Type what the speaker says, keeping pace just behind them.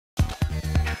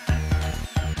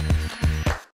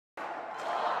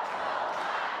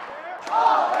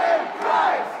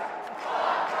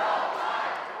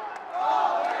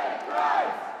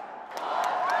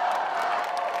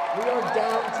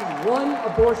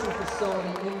abortion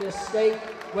facility in this state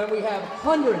when we have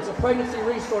hundreds of pregnancy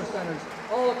resource centers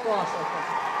all across our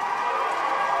country.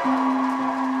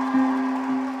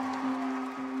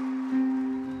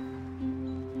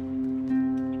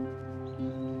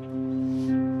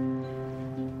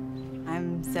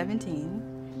 I'm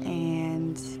 17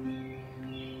 and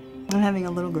I'm having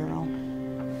a little girl.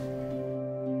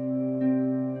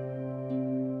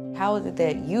 How is it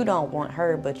that you don't want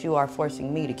her, but you are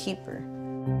forcing me to keep her?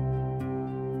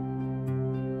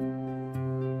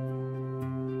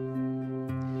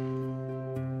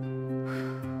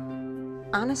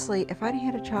 Honestly, if I'd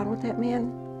had a child with that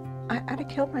man, I'd have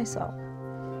killed myself.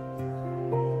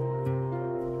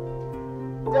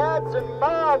 Dads and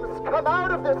moms, come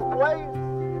out of this place.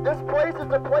 This place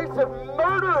is a place of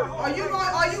murder. Are you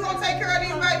gonna take care of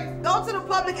these babies? Go to the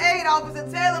public aid office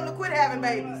and tell them to quit having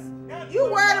babies. You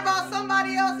worried about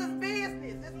somebody else's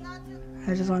business. It's not your...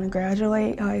 I just want to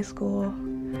graduate high school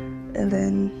and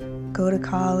then go to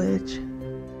college.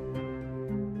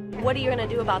 What are you going to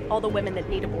do about all the women that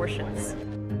need abortions?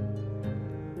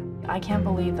 I can't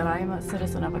believe that I am a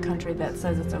citizen of a country that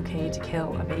says it's okay to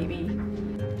kill a baby.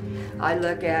 I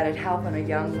look at it helping a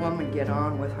young woman get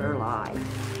on with her life.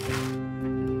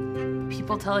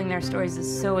 People telling their stories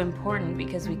is so important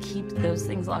because we keep those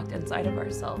things locked inside of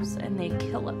ourselves and they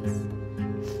kill us.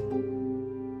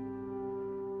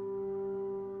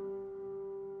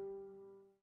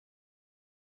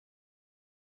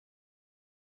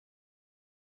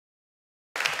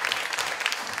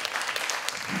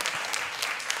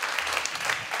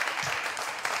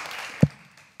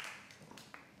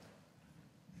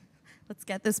 Let's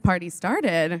get this party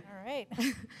started. All right.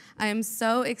 I am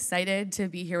so excited to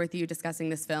be here with you discussing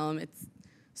this film. It's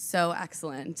so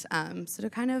excellent. So to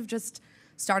kind of just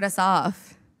start us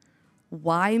off,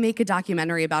 why make a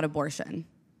documentary about abortion?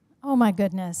 Oh my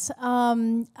goodness. I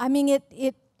mean,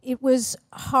 it was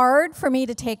hard for me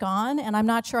to take on, and I'm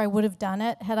not sure I would have done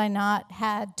it had I not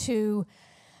had two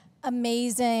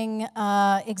amazing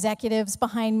executives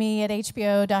behind me at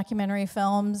HBO Documentary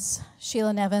Films,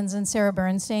 Sheila Nevins and Sarah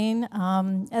Bernstein.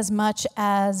 As much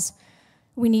as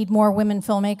we need more women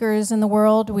filmmakers in the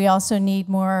world, we also need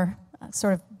more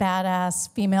sort of badass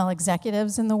female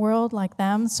executives in the world like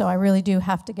them. So I really do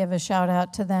have to give a shout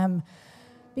out to them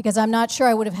because I'm not sure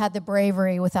I would have had the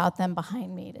bravery without them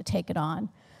behind me to take it on.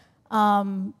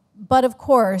 But of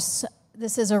course,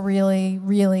 this is a really,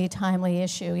 really timely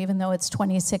issue, even though it's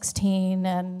 2016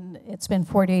 and it's been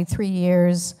 43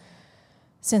 years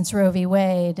since Roe v.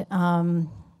 Wade.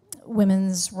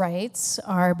 Women's rights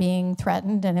are being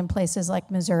threatened, and in places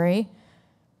like Missouri,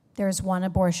 there's one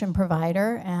abortion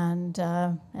provider and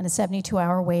a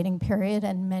 72-hour waiting period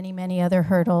and many, many other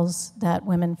hurdles that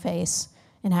women face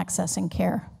in accessing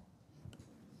care.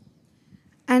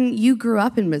 And you grew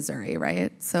up in Missouri,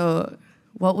 right? So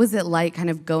what was it like kind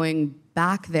of going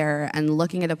back there and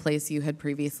looking at a place you had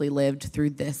previously lived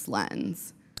through this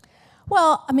lens?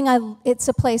 Well, I mean, it's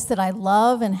a place that I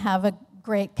love and have a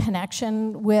great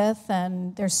connection with,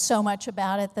 and there's so much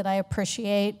about it that I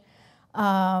appreciate.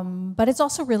 But it's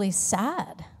also really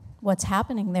sad what's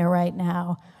happening there right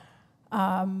now.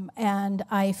 And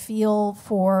I feel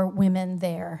for women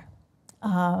there.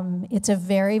 It's a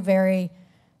very, very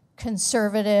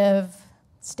conservative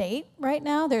state right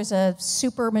now. There's a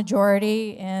super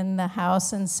majority in the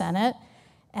House and Senate,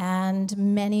 and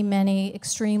many, many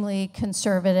extremely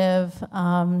conservative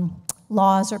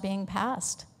laws are being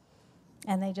passed,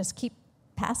 and they just keep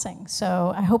passing.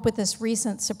 So I hope with this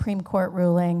recent Supreme Court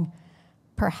ruling,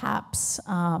 perhaps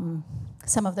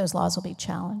some of those laws will be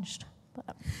challenged.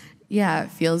 But. Yeah,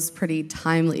 it feels pretty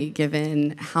timely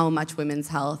given how much women's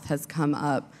health has come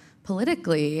up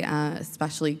politically,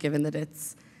 especially given that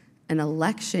it's an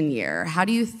election year. How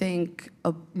do you think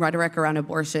a rhetoric around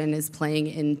abortion is playing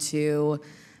into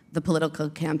the political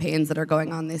campaigns that are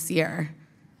going on this year?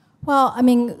 Well, I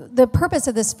mean, the purpose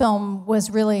of this film was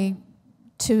really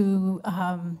to,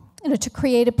 to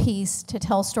create a piece to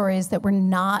tell stories that were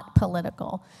not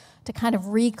political, to kind of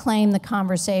reclaim the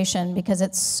conversation, because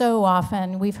it's so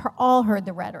often, we've all heard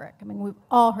the rhetoric. I mean, we've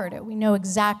all heard it. We know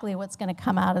exactly what's going to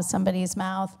come out of somebody's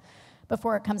mouth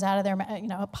before it comes out of their,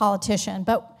 a politician.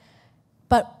 But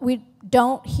we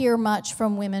don't hear much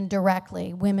from women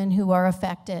directly, women who are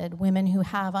affected, women who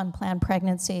have unplanned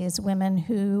pregnancies, women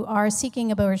who are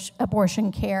seeking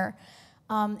abortion care.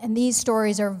 And these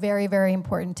stories are very, very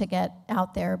important to get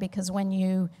out there, because when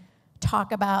you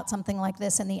talk about something like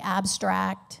this in the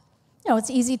abstract, it's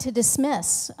easy to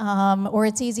dismiss, or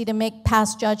it's easy to make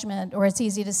pass judgment, or it's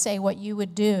easy to say what you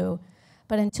would do.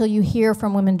 But until you hear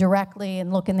from women directly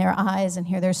and look in their eyes and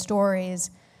hear their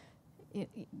stories,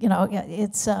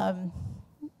 it's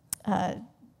it's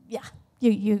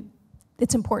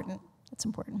important. It's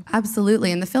important.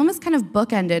 Absolutely. And the film is kind of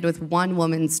bookended with one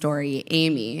woman's story,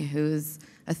 Amy, who's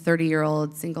a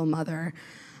 30-year-old single mother.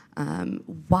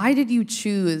 Why did you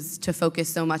choose to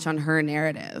focus so much on her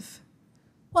narrative?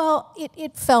 Well,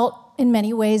 it felt in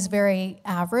many ways very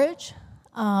average.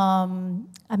 I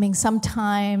mean,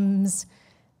 sometimes,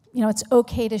 it's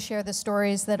okay to share the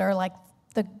stories that are like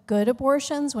the good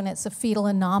abortions, when it's the fetal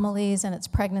anomalies and it's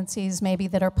pregnancies maybe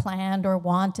that are planned or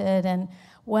wanted, and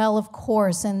well, of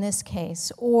course, in this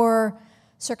case, or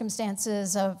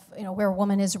circumstances of, where a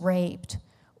woman is raped,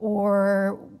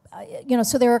 or,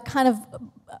 so there are kind of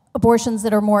abortions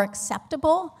that are more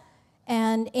acceptable.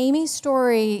 And Amy's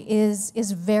story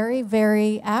is very,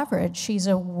 very average. She's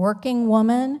a working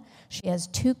woman. She has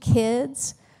 2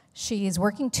 kids. She's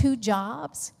working 2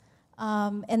 jobs.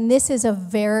 And this is a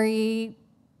very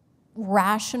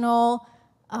rational,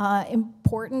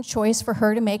 important choice for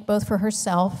her to make, both for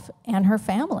herself and her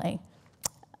family.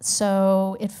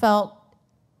 So it felt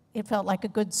like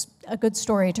a good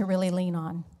story to really lean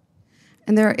on.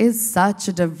 And there is such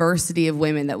a diversity of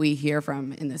women that we hear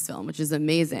from in this film, which is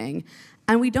amazing.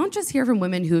 And we don't just hear from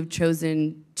women who have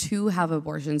chosen to have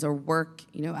abortions or work,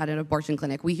 at an abortion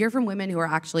clinic. We hear from women who are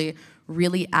actually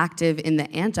really active in the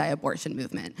anti-abortion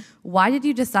movement. Why did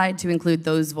you decide to include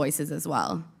those voices as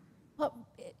well? Well,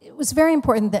 it was very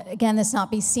important that, again, this not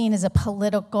be seen as a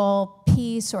political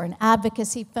piece or an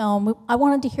advocacy film. I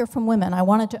wanted to hear from women. I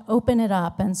wanted to open it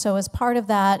up. And so as part of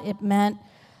that, it meant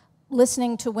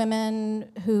listening to women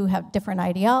who have different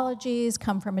ideologies,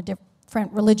 come from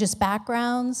different religious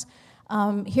backgrounds,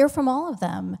 hear from all of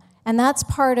them. And that's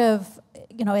part of,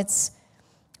 it's,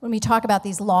 when we talk about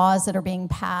these laws that are being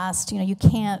passed, you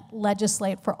can't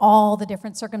legislate for all the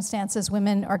different circumstances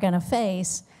women are going to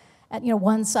face.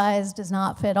 One size does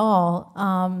not fit all.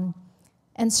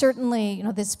 And certainly,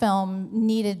 this film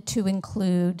needed to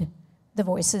include the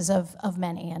voices of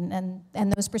many and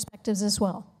those perspectives as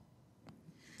well.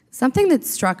 Something that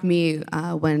struck me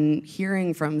when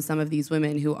hearing from some of these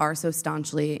women who are so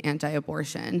staunchly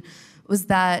anti-abortion was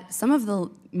that some of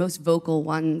the most vocal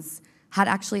ones had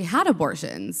actually had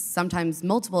abortions, sometimes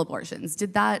multiple abortions.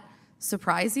 Did that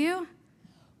surprise you?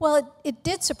 Well, it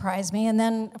did surprise me. And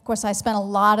then, of course, I spent a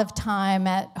lot of time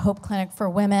at Hope Clinic for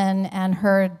Women and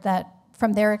heard that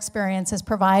from their experience as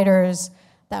providers,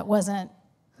 that wasn't,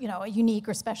 a unique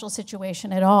or special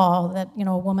situation at all, that,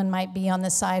 a woman might be on the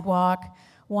sidewalk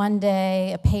one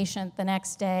day, a patient the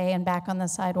next day, and back on the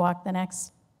sidewalk the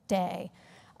next day.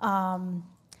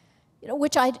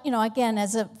 Which again,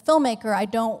 as a filmmaker, I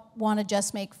don't want to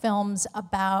just make films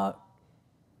about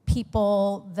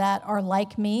people that are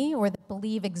like me or that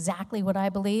believe exactly what I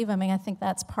believe. I mean, I think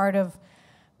that's part of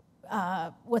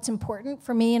what's important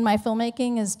for me in my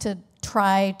filmmaking, is to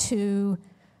try to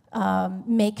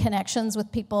make connections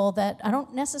with people that I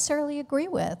don't necessarily agree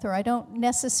with, or I don't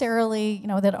necessarily,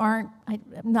 that aren't, I'm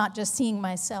not just seeing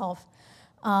myself.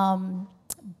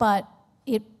 But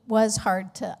it was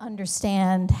hard to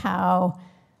understand how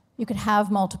you could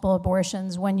have multiple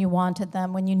abortions when you wanted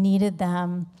them, when you needed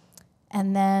them,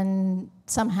 and then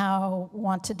somehow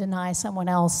want to deny someone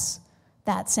else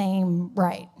that same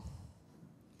right.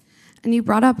 And you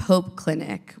brought up Hope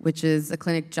Clinic, which is a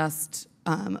clinic just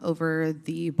over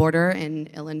the border in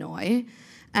Illinois,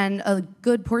 and a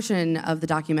good portion of the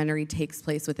documentary takes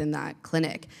place within that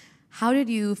clinic. How did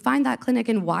you find that clinic,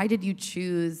 and why did you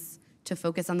choose to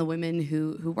focus on the women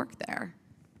who work there?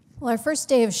 Well, our first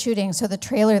day of shooting, so the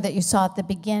trailer that you saw at the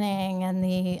beginning and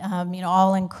the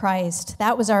All in Christ,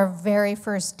 that was our very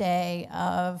first day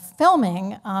of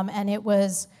filming, and it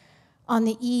was on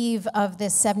the eve of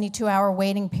this 72-hour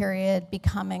waiting period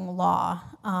becoming law.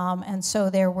 And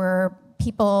so there were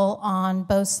people on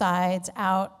both sides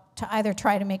out to either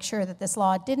try to make sure that this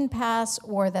law didn't pass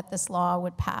or that this law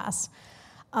would pass.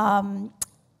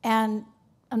 And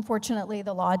unfortunately,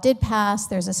 the law did pass.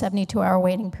 There's a 72-hour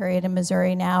waiting period in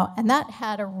Missouri now, and that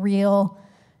had a real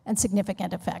and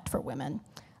significant effect for women.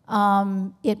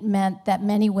 It meant that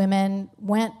many women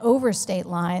went over state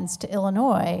lines to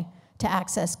Illinois to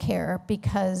access care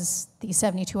because the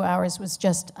 72 hours was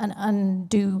just an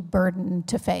undue burden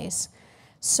to face.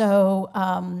 So,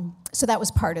 so that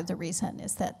was part of the reason,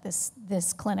 is that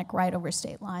this clinic right over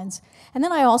state lines. And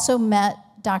then I also met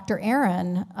Dr.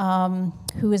 Aaron,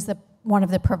 who is one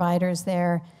of the providers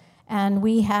there, and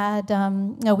we had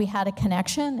a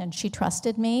connection, and she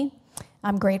trusted me.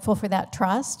 I'm grateful for that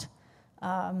trust,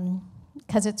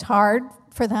 because it's hard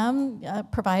for them.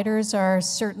 Providers are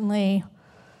certainly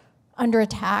under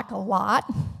attack a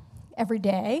lot every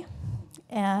day,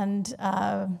 and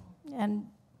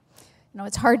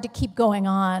it's hard to keep going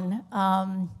on.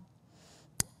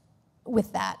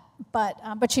 with that.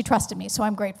 But she trusted me, so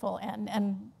I'm grateful,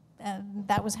 and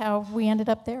that was how we ended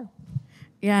up there.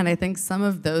 Yeah, and I think some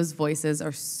of those voices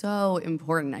are so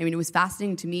important. I mean, it was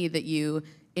fascinating to me that you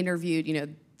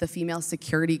interviewed, the female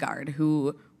security guard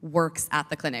who works at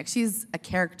the clinic. She's a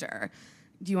character.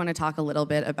 Do you want to talk a little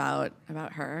bit about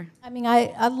her? I mean,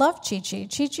 I love Chi-Chi.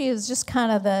 Chi-Chi is just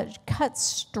kind of cut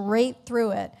straight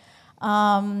through it.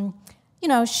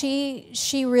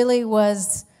 She really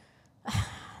was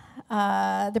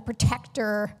the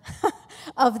protector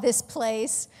of this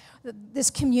place, this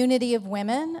community of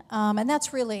women, and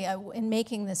that's really, in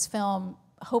making this film,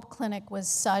 Hope Clinic was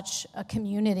such a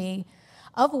community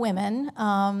of women.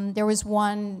 There was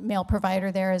one male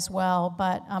provider there as well,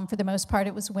 but for the most part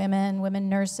it was women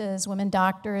nurses, women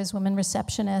doctors, women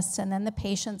receptionists, and then the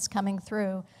patients coming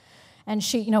through. And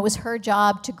she, it was her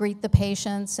job to greet the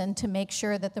patients and to make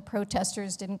sure that the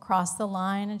protesters didn't cross the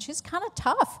line, and she's kind of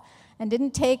tough and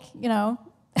didn't take,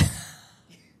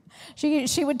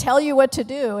 she would tell you what to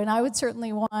do, and I would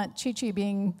certainly want Chi-Chi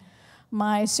being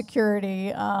my security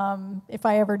if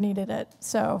I ever needed it.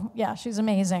 So yeah, she's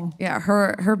amazing. Yeah,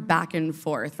 her back and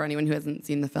forth, for anyone who hasn't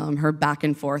seen the film, her back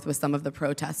and forth with some of the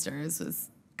protesters was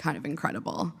kind of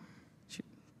incredible. She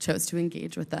chose to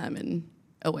engage with them in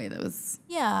a way that was...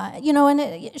 Yeah,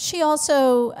 and she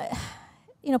also...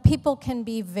 people can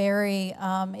be very,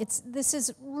 this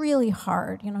is really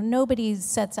hard. Nobody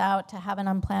sets out to have an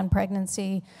unplanned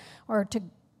pregnancy or to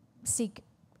seek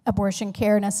abortion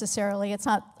care necessarily. It's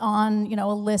not on,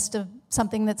 a list of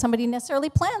something that somebody necessarily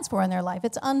plans for in their life.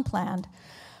 It's unplanned.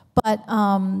 But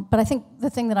I think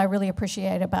the thing that I really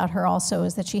appreciate about her also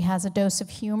is that she has a dose of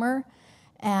humor,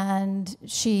 and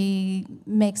she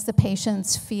makes the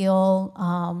patients feel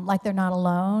like they're not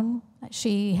alone.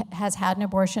 She has had an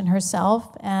abortion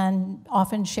herself and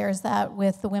often shares that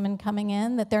with the women coming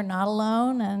in, that they're not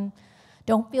alone and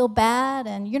don't feel bad,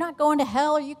 and you're not going to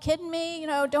hell, are you kidding me?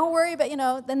 Don't worry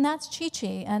about, then that's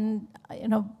Chi-Chi. And,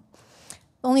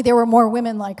 only there were more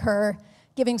women like her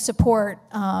giving support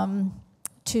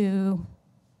to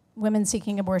women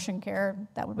seeking abortion care.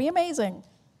 That would be amazing.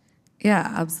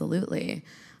 Yeah, absolutely.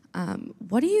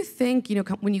 What do you think,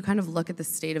 when you kind of look at the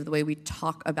state of the way we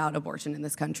talk about abortion in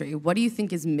this country, what do you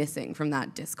think is missing from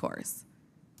that discourse?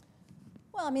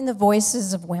 Well, I mean, the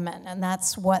voices of women, and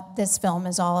that's what this film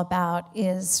is all about,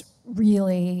 is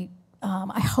really,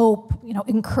 I hope,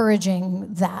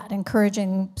 encouraging that,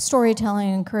 encouraging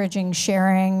storytelling, encouraging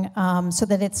sharing, so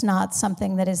that it's not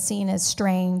something that is seen as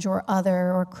strange or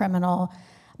other or criminal.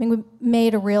 I mean, we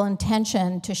made a real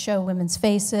intention to show women's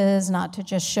faces, not to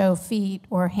just show feet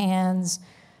or hands,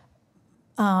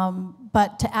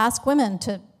 but to ask women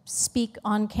to speak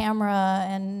on camera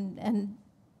and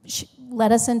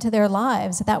let us into their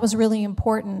lives. That was really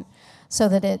important, so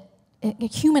that it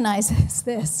humanizes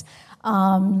this.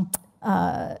 And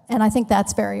I think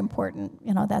that's very important.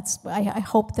 I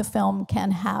hope the film can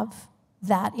have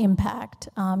that impact,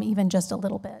 even just a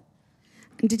little bit.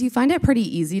 Did you find it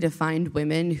pretty easy to find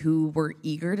women who were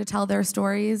eager to tell their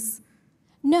stories?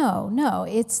 No.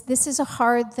 This is a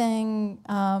hard thing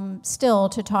still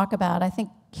to talk about. I think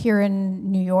here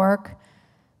in New York,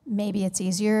 maybe it's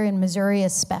easier. In Missouri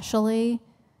especially,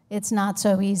 it's not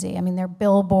so easy. I mean, there are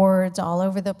billboards all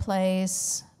over the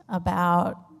place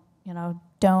about,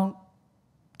 don't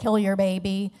kill your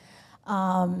baby.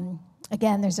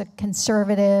 Again, there's a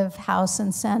conservative House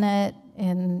and Senate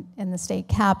in the state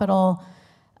capitol.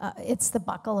 It's the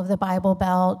buckle of the Bible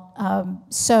Belt.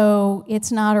 So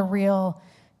it's not a real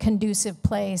conducive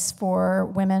place for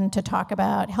women to talk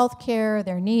about health care,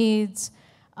 their needs.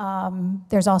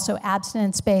 There's also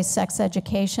abstinence-based sex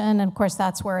education, and of course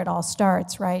that's where it all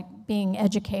starts, right? Being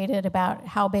educated about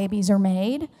how babies are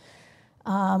made,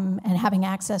 and having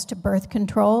access to birth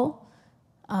control.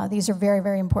 These are very,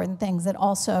 very important things that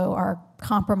also are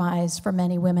compromised for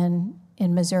many women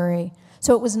in Missouri.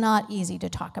 So it was not easy to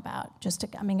talk about.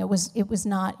 It was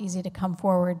not easy to come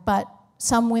forward, but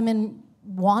some women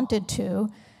wanted to,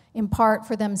 in part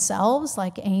for themselves,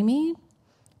 like Amy,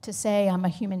 to say, I'm a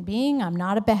human being, I'm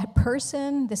not a bad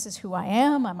person, this is who I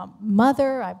am, I'm a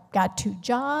mother, I've got 2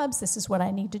 jobs, this is what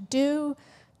I need to do,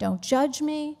 don't judge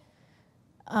me.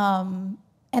 And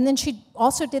then she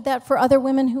also did that for other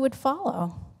women who would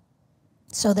follow.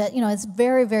 So that, it's a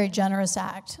very, very generous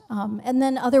act. And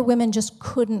then other women just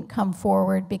couldn't come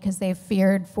forward because they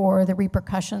feared for the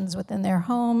repercussions within their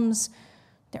homes,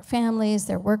 their families,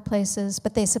 their workplaces,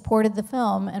 but they supported the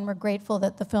film and were grateful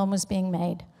that the film was being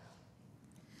made.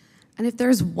 And if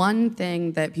there's one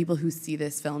thing that people who see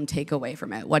this film take away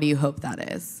from it, what do you hope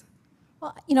that is?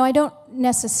 Well, I don't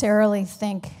necessarily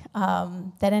think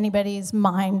that anybody's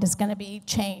mind is going to be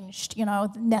changed.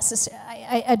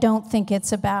 I don't think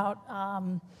it's about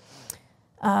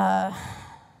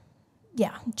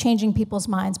changing people's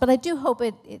minds. But I do hope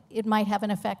it might have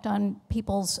an effect on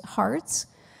people's hearts.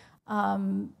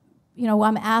 I'm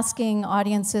asking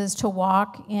audiences to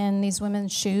walk in these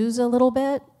women's shoes a little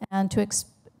bit and to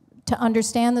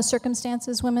understand the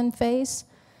circumstances women face.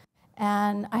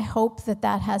 And I hope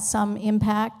that has some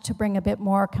impact to bring a bit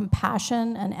more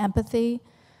compassion and empathy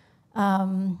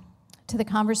to the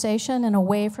conversation and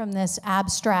away from this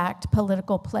abstract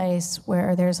political place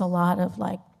where there's a lot of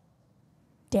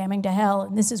damning to hell,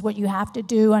 and this is what you have to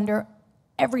do under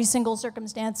every single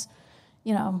circumstance.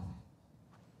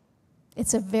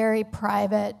 It's a very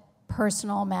private,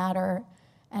 personal matter,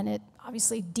 and it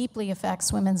obviously deeply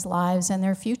affects women's lives and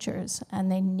their futures,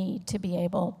 and they need to be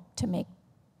able to make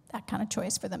that kind of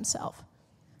choice for themselves.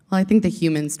 Well, I think the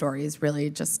human stories really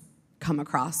just come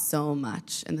across so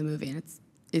much in the movie, and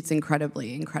it's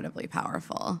incredibly, incredibly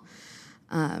powerful.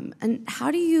 And how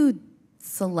do you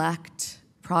select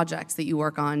projects that you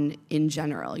work on in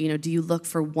general? Do you look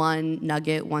for one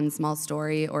nugget, one small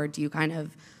story, or do you kind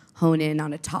of hone in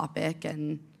on a topic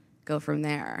and go from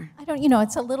there? I don't,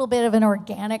 it's a little bit of an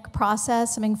organic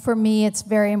process. I mean, for me, it's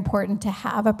very important to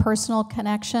have a personal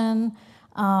connection.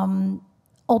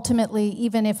 Ultimately,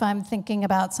 even if I'm thinking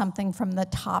about something from the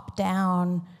top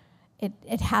down,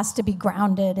 it has to be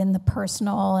grounded in the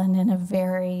personal and in a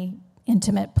very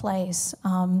intimate place.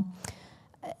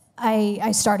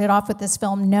 I started off with this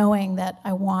film knowing that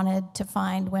I wanted to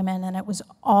find women, and it was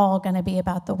all going to be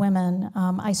about the women.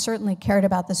 I certainly cared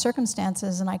about the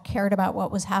circumstances, and I cared about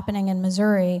what was happening in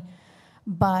Missouri,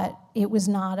 but it was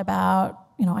not about,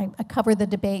 I covered the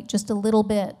debate just a little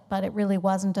bit, but it really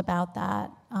wasn't about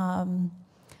that.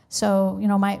 So,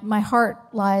 my heart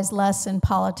lies less in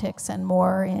politics and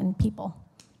more in people.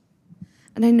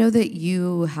 And I know that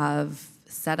you have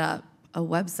set up a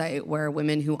website where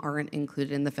women who aren't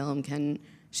included in the film can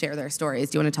share their stories.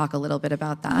 Do you want to talk a little bit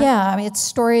about that? Yeah,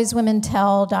 it's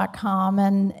storieswomentell.com,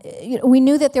 and we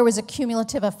knew that there was a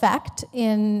cumulative effect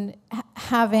in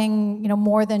having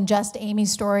more than just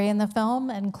Amy's story in the film,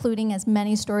 including as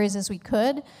many stories as we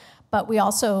could, but we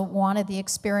also wanted the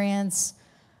experience.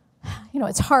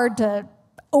 It's hard to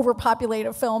overpopulate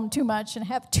a film too much and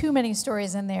have too many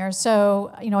stories in there.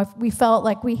 So, if we felt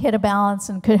like we hit a balance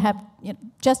and could have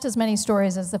just as many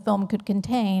stories as the film could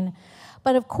contain.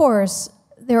 But of course,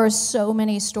 there are so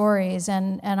many stories,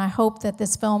 and I hope that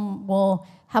this film will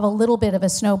have a little bit of a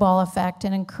snowball effect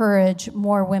and encourage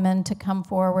more women to come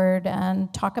forward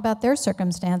and talk about their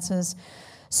circumstances.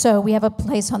 So we have a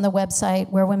place on the website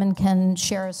where women can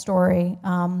share a story,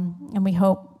 and we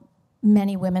hope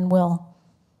many women will.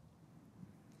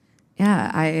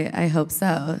 Yeah, I hope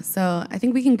so. So I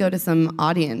think we can go to some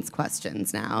audience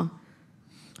questions now.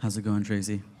 How's it going,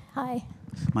 Tracy? Hi.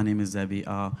 My name is Zebi.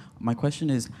 My question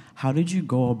is, how did you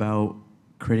go about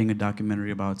creating a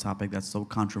documentary about a topic that's so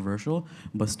controversial,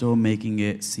 but still making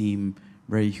it seem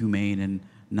very humane and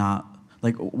not,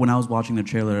 like when I was watching the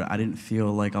trailer, I didn't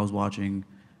feel like I was watching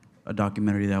a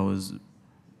documentary that was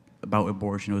about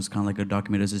abortion. It was kind of like a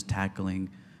documentary that's just tackling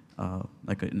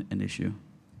like an issue.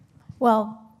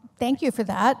 Well, thank you for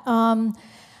that.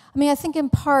 I think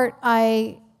in part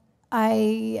I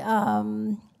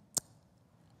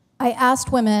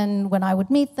asked women when I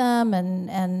would meet them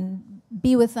and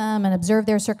be with them and observe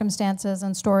their circumstances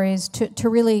and stories to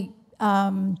really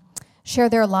share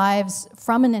their lives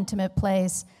from an intimate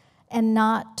place and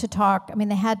not to talk. I mean,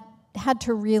 they had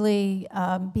to really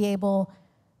be able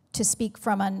to speak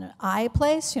from an I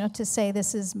place, to say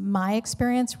this is my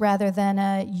experience rather than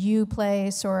a you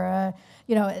place or a,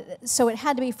 so it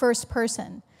had to be first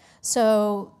person.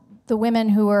 So the women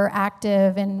who were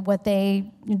active in what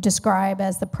they describe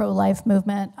as the pro-life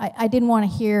movement, I didn't want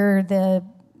to hear the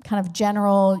kind of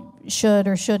general should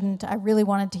or shouldn't. I really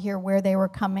wanted to hear where they were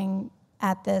coming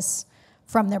at this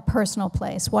from their personal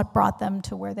place, what brought them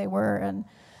to where they were. And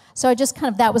so I just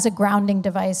that was a grounding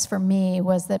device for me,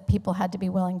 was that people had to be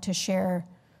willing to share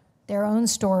their own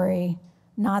story,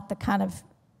 not the kind of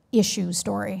issue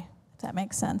story, if that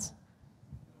makes sense.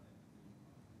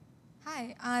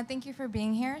 Hi, thank you for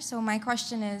being here. So my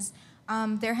question is,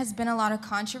 there has been a lot of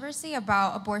controversy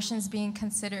about abortions being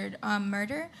considered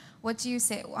murder. What do you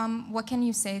say? What can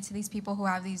you say to these people who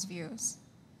have these views?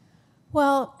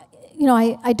 Well, you know,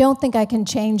 I don't think I can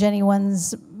change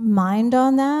anyone's mind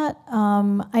on that.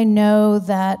 I know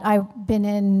that I've been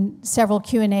in several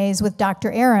Q&As with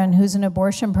Dr. Aaron, who's an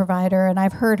abortion provider, and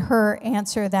I've heard her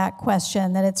answer that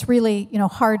question, that it's really, you know,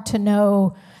 hard to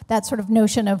know that sort of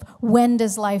notion of when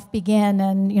does life begin,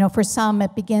 and, you know, for some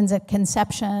it begins at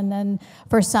conception, and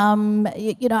for some,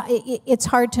 you know, it's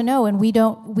hard to know, and we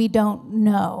don't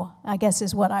know, I guess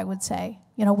is what I would say.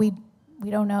 You know, we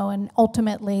don't know, and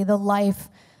ultimately the life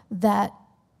that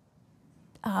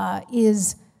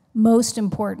is most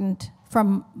important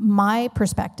from my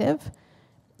perspective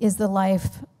is the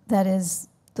life that is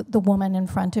the woman in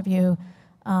front of you.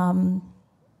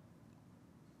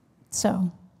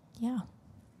 So, yeah.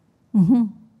 Mm-hmm.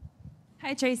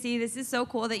 Hi, Tracy. This is so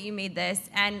cool that you made this,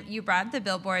 and you brought up the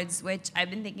billboards, which I've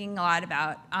been thinking a lot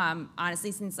about,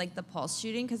 honestly, since like the Pulse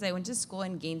shooting, because I went to school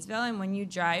in Gainesville, and when you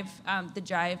drive, I'm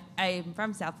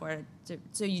from South Florida,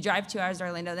 so you drive 2 hours to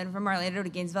Orlando, then from Orlando to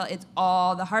Gainesville, it's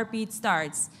all the heartbeat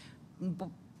starts,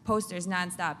 posters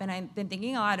nonstop, and I've been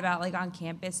thinking a lot about like on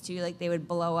campus too, like they would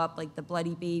blow up like the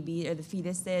bloody baby or the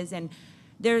fetuses, and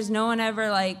there's no one ever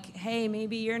like, hey,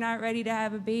 maybe you're not ready to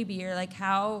have a baby, or like,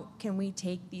 how can we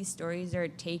take these stories, or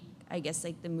take, I guess,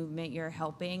 like the movement you're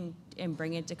helping and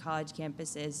bring it to college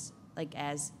campuses, like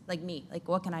as, like me, like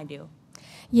what can I do?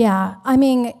 Yeah, I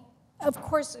mean, of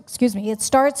course, excuse me, it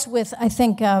starts with, I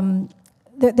think,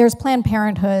 there's Planned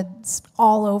Parenthoods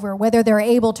all over, whether they're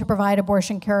able to provide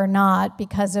abortion care or not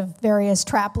because of various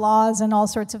trap laws and all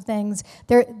sorts of things.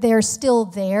 They're still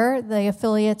there. The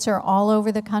affiliates are all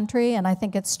over the country, and I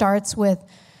think it starts with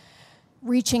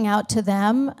reaching out to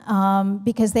them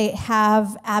because they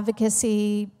have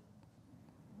advocacy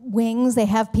wings. They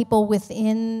have people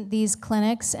within these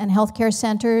clinics and healthcare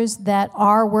centers that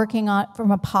are working on from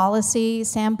a policy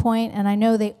standpoint, and I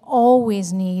know they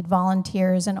always need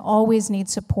volunteers and always need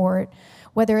support,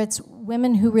 whether it's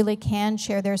women who really can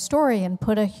share their story and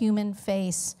put a human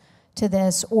face to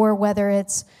this, or whether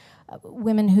it's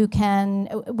women who can,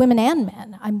 women and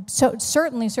men. I'm so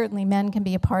certainly men can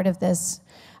be a part of this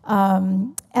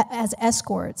as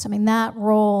escorts. I mean, that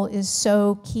role is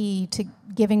so key to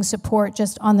giving support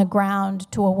just on the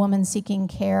ground to a woman seeking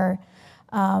care.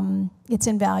 It's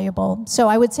invaluable. So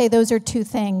I would say those are two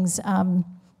things,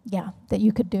 that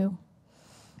you could do.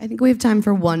 I think we have time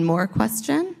for one more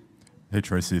question. Hey,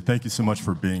 Tracy, thank you so much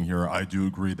for being here. I do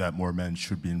agree that more men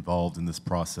should be involved in this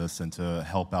process and to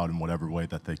help out in whatever way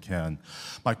that they can.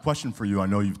 My question for you, I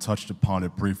know you've touched upon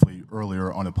it briefly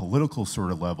earlier on a political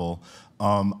sort of level.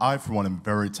 I, for one, am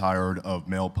very tired of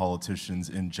male politicians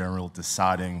in general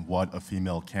deciding what a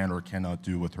female can or cannot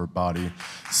do with her body.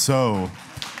 So,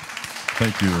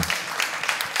 thank you.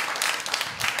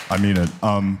 I mean it.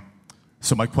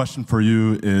 So my question for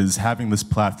you is, having this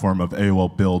platform of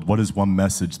AOL Build, what is one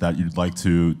message that you'd like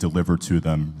to deliver to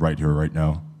them right here, right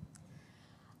now?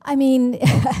 I mean,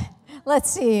 let's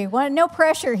see. No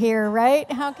pressure here,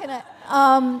 right? How can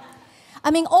I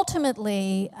mean,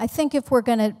 ultimately, I think if we're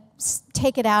going to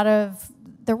take it out of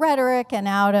the rhetoric and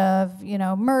out of, you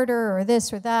know, murder or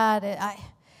this or that,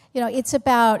 it's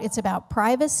about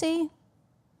privacy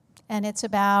and it's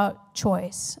about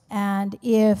choice. And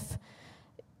if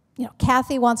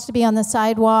Kathy wants to be on the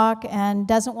sidewalk and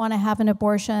doesn't want to have an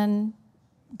abortion,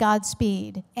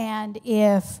 Godspeed. And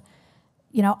if,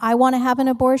 I want to have an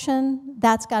abortion,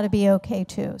 that's got to be okay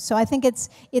too. So I think it's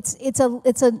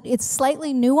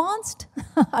slightly nuanced.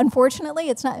 Unfortunately,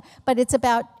 it's not, but it's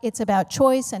about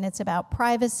choice and it's about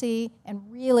privacy. And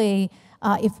really,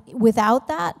 if without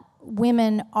that,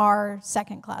 women are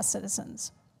second-class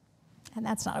citizens, and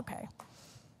that's not okay.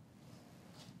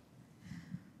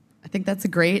 I think that's a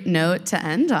great note to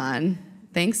end on.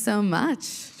 Thanks so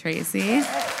much, Tracy.